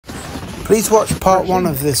Please watch part 1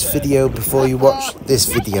 of this video before you watch this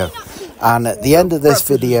video. And at the end of this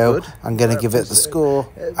video, I'm going to give it the score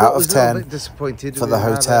out of 10 for the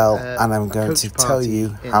hotel, and I'm going to tell you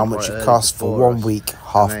how much it cost for 1 week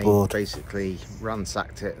half board. Basically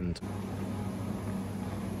ransacked it and...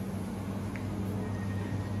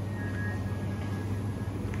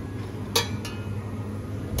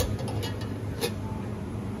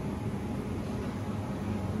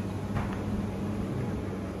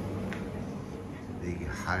 The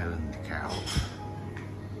Highland cow.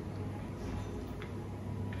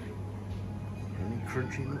 Any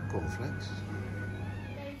crunchy nut cornflakes?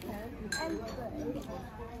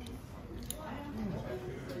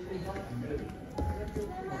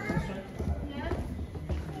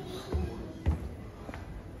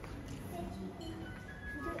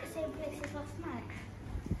 Same place as last night.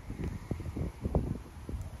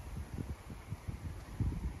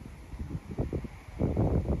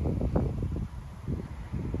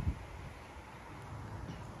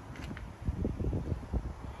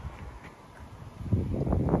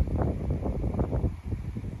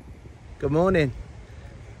 Good morning.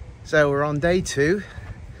 So we're on day 2,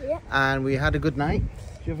 Yeah. and we had a good night.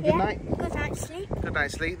 Did you have a good night? Good night's sleep. Good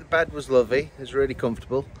night's sleep. The bed was lovely. It was really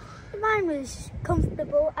comfortable. Mine was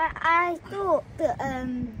comfortable. I thought that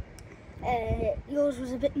yours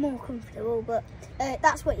was a bit more comfortable, but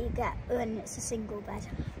that's what you get when it's a single bed.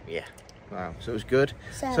 Yeah. Wow. So it was good.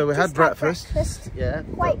 So we had breakfast. Yeah.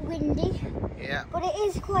 Quite windy. Yeah. But it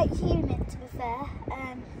is quite humid, to be fair.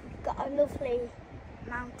 Got a lovely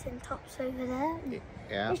mountain tops over there.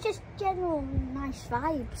 Yeah. It's just general nice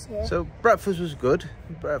vibes here. So breakfast was good.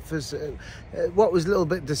 Breakfast. What was a little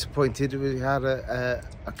bit disappointed, we had a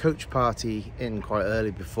coach party in quite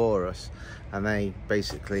early before us, and they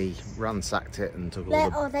basically ransacked it and took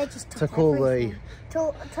all they just took all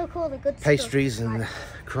the good pastries stuff, and like,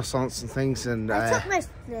 croissants and things, and they took most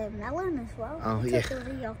of the melon as well. Oh, They yeah. took all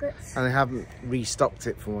the yogurts. and they haven't restocked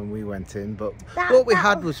it from when we went in, but what we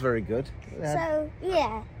had was very good. So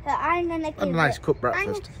yeah, so I'm gonna give Had a nice it, cooked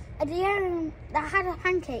breakfast. I had a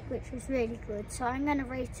pancake which was really good, so I'm gonna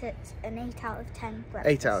rate it an 8 out of 10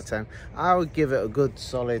 breakfast. 8 out of 10. I would give it a good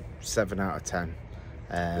solid 7 out of 10.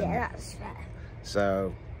 Yeah, that's fair.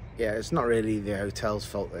 So yeah, it's not really the hotel's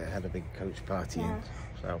fault they had a big coach party. Yeah. In,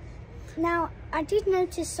 so Now, I did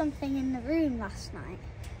notice something in the room last night,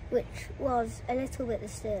 which was a little bit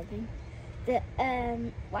disturbing. That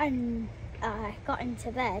when I got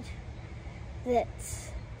into bed, that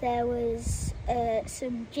there was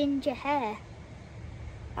some ginger hair,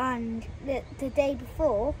 and the day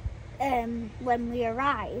before, when we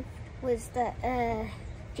arrived, was that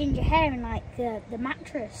ginger hair in like the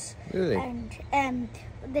mattress. Really? And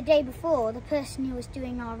the day before, the person who was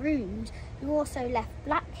doing our rooms, who also left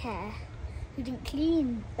black hair, who didn't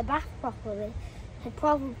clean the bath properly, had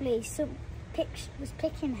probably was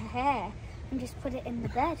picking her hair and just put it in the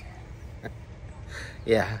bed.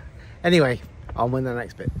 yeah. Anyway, on with the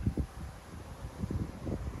next bit.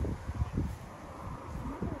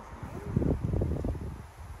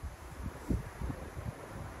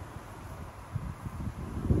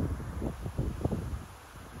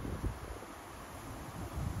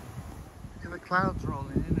 Look at the clouds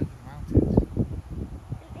rolling in over the mountains.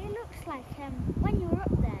 It looks like when you were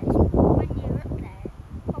up there, probably like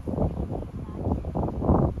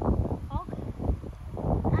fog.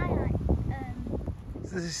 I like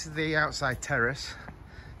So this is the outside terrace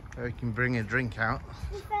where we can bring a drink out.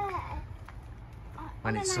 to be fair,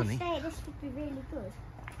 When on it's a sunny. nice day, this would be really good.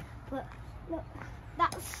 But look,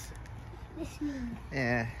 this means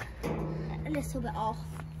Yeah. a little bit off.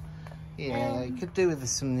 Yeah, you could do with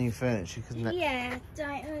some new furniture, couldn't it? Yeah,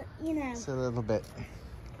 you know. It's a little bit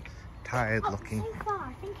tired looking. So far,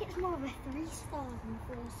 I think it's more of a 3-star than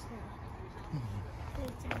 4-star.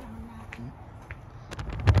 Later down there.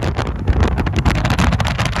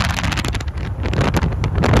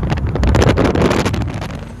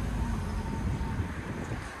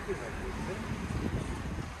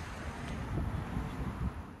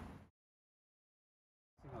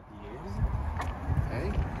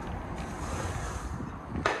 Okay.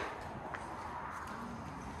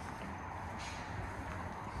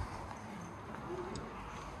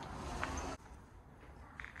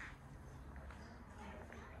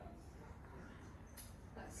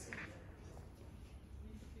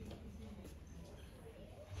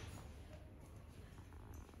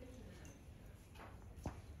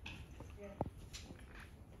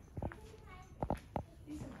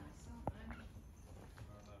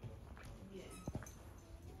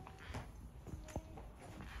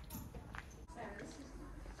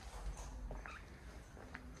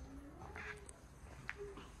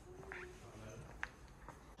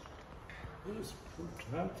 It's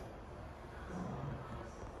pooped out.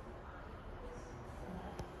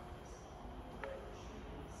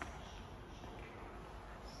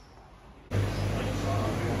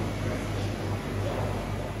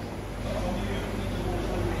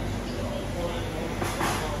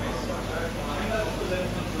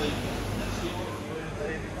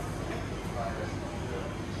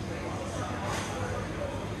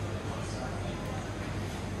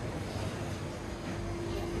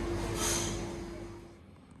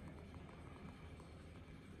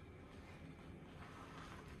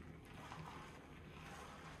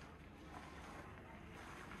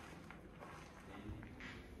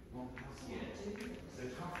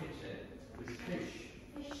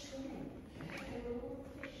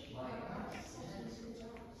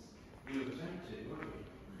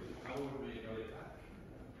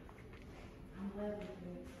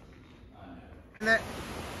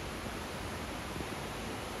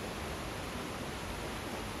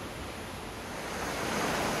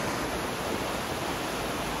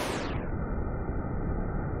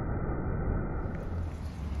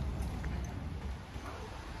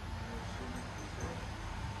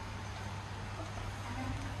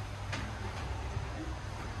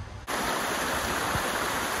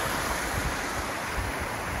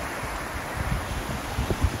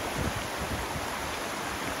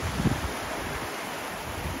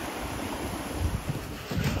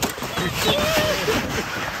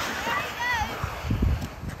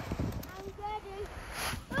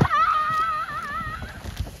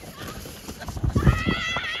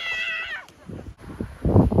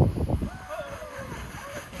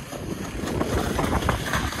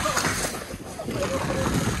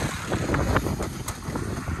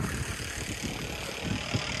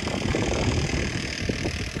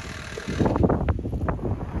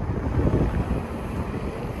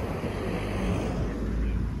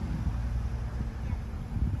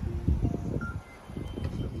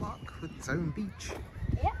 Its own beach.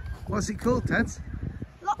 Yep. What's it called, Ted?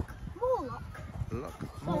 Loch. More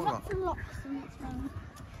Lots of locks in its name.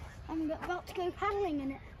 I'm about to go paddling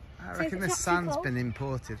in it. I reckon this sand's been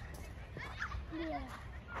imported. Yeah.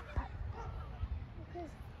 Because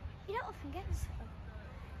you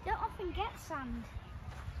don't often get sand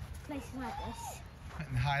places like this.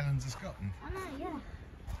 In the Highlands of Scotland. I know, yeah.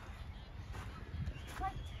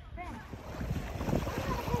 Quite rare.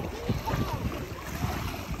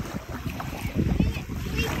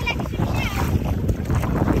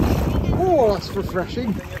 Oh, that's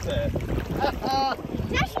refreshing. It's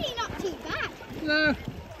actually not too bad. No.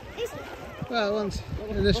 Is it? Well, once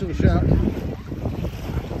initial shot.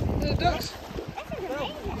 The ducks. This is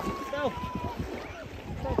amazing. It's the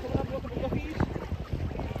water. Look at your feet.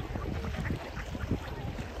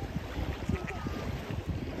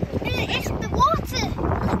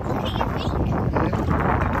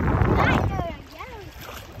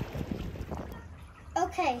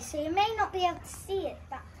 Okay, so you may not be able to see it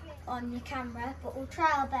back on your camera, but we'll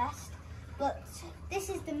try our best. But this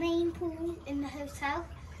is the main pool in the hotel.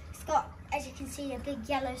 It's got, as you can see, a big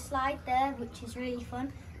yellow slide there, which is really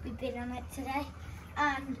fun. We've been on it today.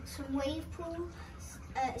 And some wave pools.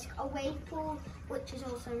 It's got a wave pool, which is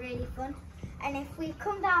also really fun. And if we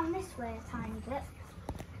come down this way a tiny bit,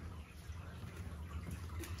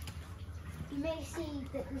 you may see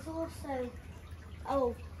that there's also,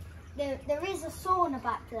 there is a sauna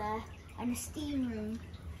back there and a steam room.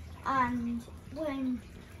 And when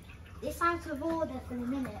it's out of order for the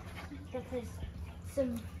minute because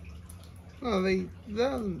some. Oh, the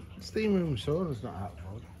steam room sauna's not out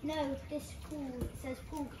of order. No, this pool, it says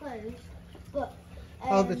pool closed, but.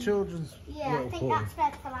 The children's. Yeah, I think pool. that's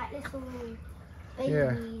fed for like little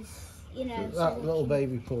babies, you know. So that little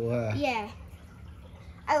baby pool there. Yeah.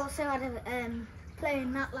 I also had a play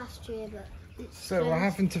in that last year, but it's. So we're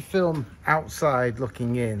having to film outside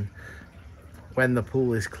looking in when the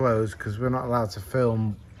pool is closed because we're not allowed to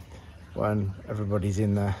film when everybody's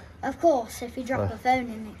in there. Of course, if you drop a phone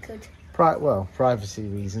in, it could. Privacy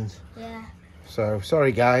reasons. Yeah. So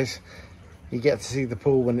sorry guys, you get to see the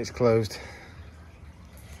pool when it's closed.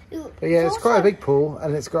 But yeah, it's quite a big pool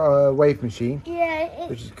and it's got a wave machine. Yeah,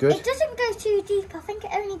 which is good. It doesn't go too deep. I think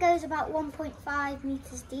it only goes about 1.5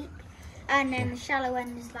 meters deep, and then the shallow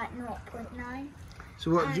end is like 0.9.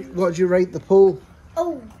 So what do you rate the pool?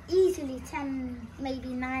 Oh, easily 10, maybe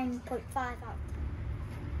 9.5 out.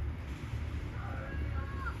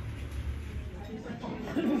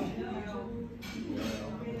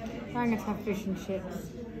 I'm going to have fish and chips.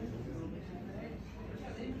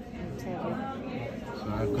 So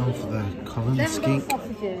I've gone for the column Then skeet. got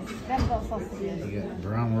sausages. You get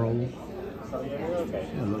brown roll.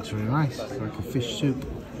 It looks really nice. It's like a fish soup.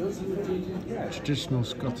 Traditional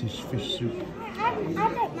Scottish fish soup.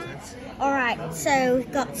 Alright, so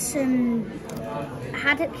we've got some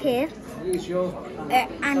haddock here.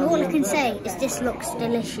 And all I can say is this looks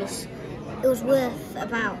delicious. It was worth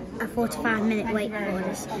about a 45-minute wait for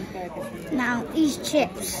this. Now, these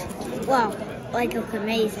chips, well, they look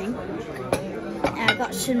amazing. I've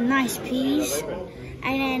got some nice peas.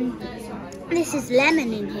 And then this is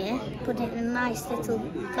lemon in here. Put it in a nice little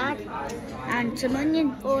bag. And some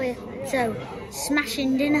onion oil. So,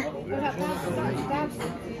 smashing dinner.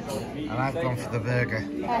 And I've gone for the burger,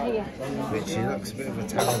 which looks a bit of a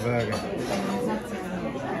tower burger.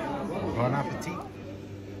 Bon appetit.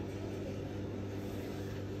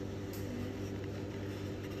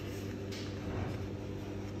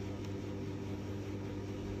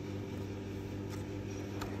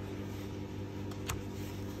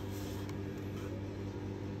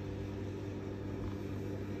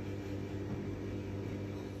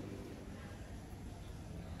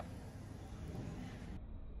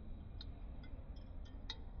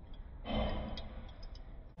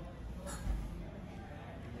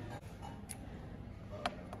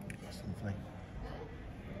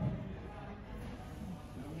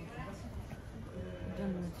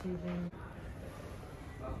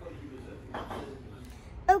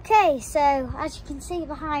 Okay, so as you can see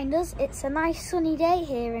behind us, it's a nice sunny day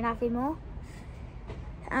here in Aviemore.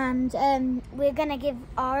 And we're going to give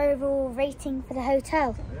our overall rating for the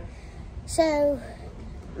hotel. So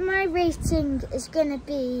my rating is going to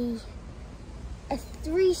be a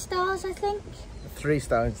 3 stars, I think. A 3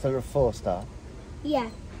 star instead of a 4 star? Yeah,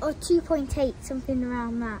 or 2.8, something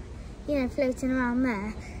around that. You know, floating around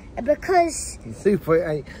there. Because...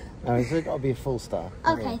 2.8. No, so it's got to be a full star.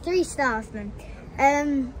 Okay, 3 stars then.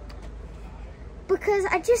 Because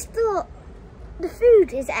I just thought the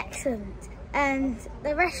food is excellent and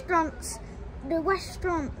the restaurant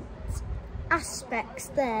aspects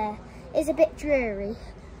there is a bit dreary.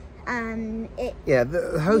 Yeah,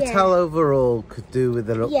 the hotel overall could do with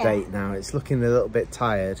an update now. It's looking a little bit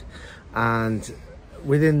tired, and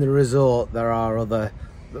within the resort there are other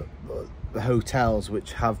hotels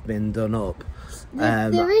which have been done up.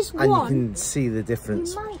 There is one. And you can see the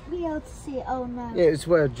difference. You might be able to see it. Oh no. Yeah, it's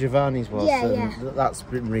where Giovanni's was. Yeah. That's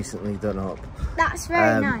been recently done up. That's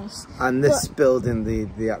very nice. And this building,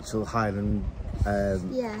 the actual Highland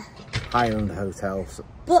Highland Hotel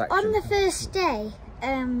But section. on the first day,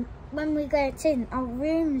 when we got in, our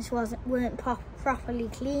rooms weren't properly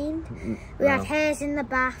cleaned. We had hairs in the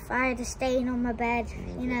bath. I had a stain on my bed.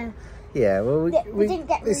 You know. Yeah, well, we didn't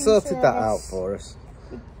get they sorted that out for us.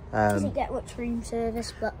 Didn't get much room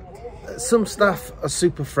service, but some staff are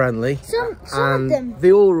super friendly. Some and of them.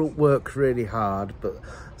 They all work really hard, but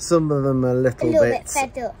some of them are a little bit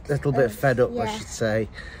fed up. I should say,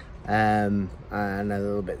 and a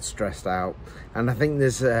little bit stressed out. And I think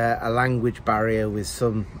there's a language barrier with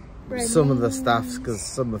some of the staffs, because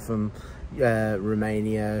some of them.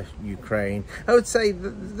 Romania, Ukraine. I would say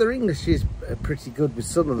their English is pretty good with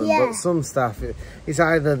some of them, but some staff, it's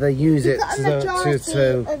either they use it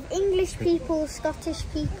to of English people, Scottish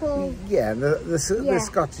people. Yeah, the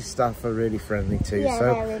Scottish staff are really friendly too. Yeah,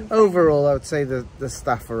 so really overall, I would say the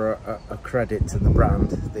staff are a credit to the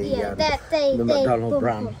brand, the MacDonald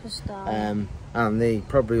brand, and they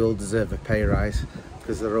probably all deserve a pay rise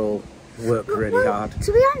because they're all work really hard.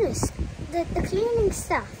 To be honest, the cleaning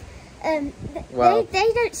staff. They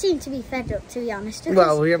don't seem to be fed up, to be honest.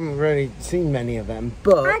 Well, we haven't really seen many of them,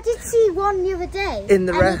 but I did see one the other day. He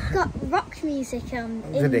got rock music on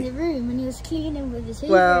in the room, and he was cleaning with his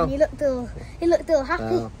hoover, and he looked all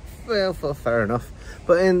happy. Well, fair enough.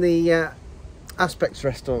 But in the Aspects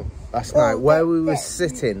restaurant last night, where we were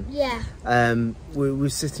sitting, we were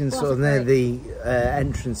sitting sort of near the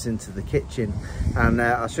entrance into the kitchen, and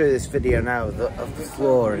I'll show you this video now of the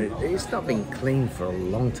floor, and it's not been cleaned for a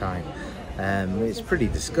long time. It's pretty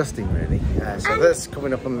disgusting, really. So that's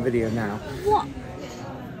coming up on the video now.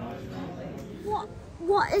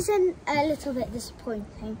 What isn't a little bit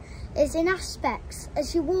disappointing is in Aspects,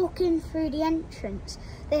 as you walk in through the entrance,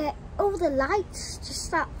 all the lights just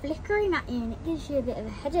start flickering at you, and it gives you a bit of a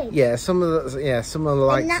headache. Yeah, some of the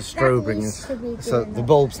lights are strobing, so the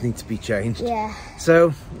bulbs need to be changed. Yeah.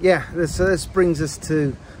 So yeah, this brings us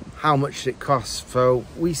to how much it costs. So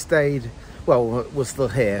we stayed. Well, we're still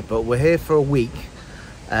here, but we're here for a week,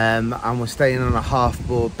 and we're staying on a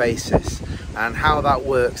half-board basis. And how that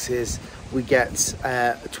works is we get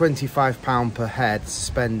 £25 per head to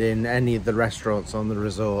spend in any of the restaurants on the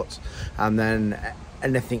resort, and then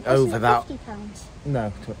anything over that. £50?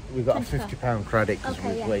 No, we got a £50 credit because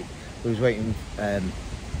we was waiting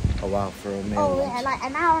a while for a meal. Oh yeah, like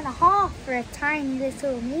an hour and a half for a tiny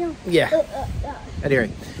little meal. Yeah.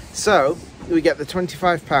 Anyway, so we get the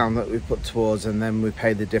 £25 that we put towards, and then we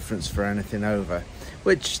pay the difference for anything over.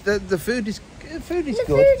 Which the food is good. Food is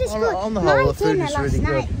good. On the whole, the food is really good.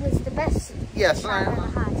 Last night was the best. Yes, I've ever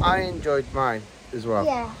had. I enjoyed mine as well.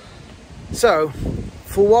 Yeah. So,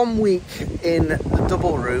 for 1 week in the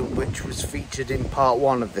double room, which was featured in part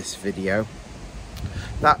 1 of this video,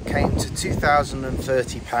 that came to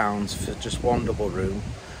 £2,030 for just one double room.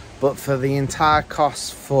 But for the entire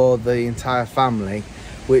cost for the entire family,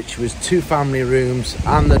 which was 2 family rooms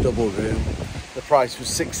and the double room, the price was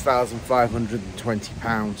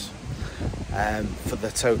 £6,520 for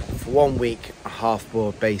the total for 1 week, a half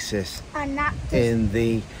board basis, And that in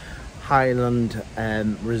the Highland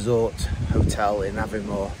Resort Hotel in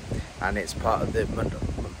Aviemore, and it's part of the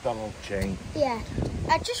MacDonald chain. Yeah.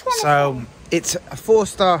 I just want to. So it's a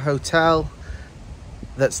 4-star hotel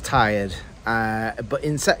that's tired, but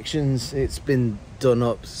in sections it's been done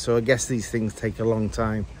up. So I guess these things take a long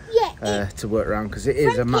time to work around, because it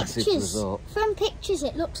is a massive resort. From pictures,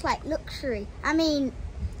 it looks like luxury. I mean,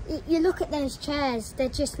 you look at those chairs; they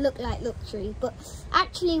just look like luxury. But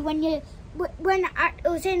actually, when I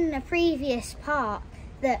was in the previous part,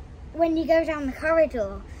 that when you go down the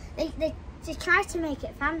corridor, they try to make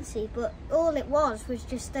it fancy, but all it was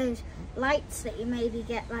just those lights that you maybe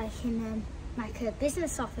get like in like a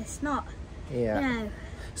business office, not you know.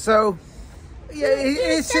 So yeah,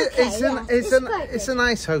 it's a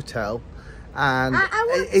nice hotel, and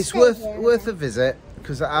it's worth a visit,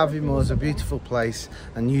 because Aviemore is a beautiful place,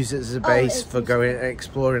 and use it as a base for going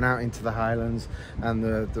exploring out into the Highlands and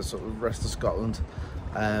the sort of rest of Scotland.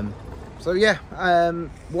 So yeah,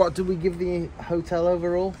 what do we give the hotel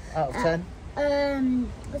overall out of 10?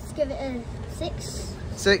 Let's give it a 6.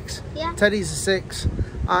 6? Yeah. Teddy's a 6.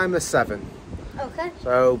 I'm a 7. Okay.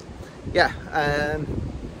 So yeah,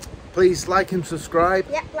 please like and subscribe.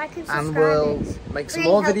 Yeah, like and subscribe. And we'll make some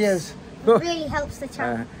more videos. Really helps the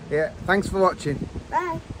channel. Yeah, thanks for watching.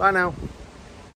 Bye. Bye now.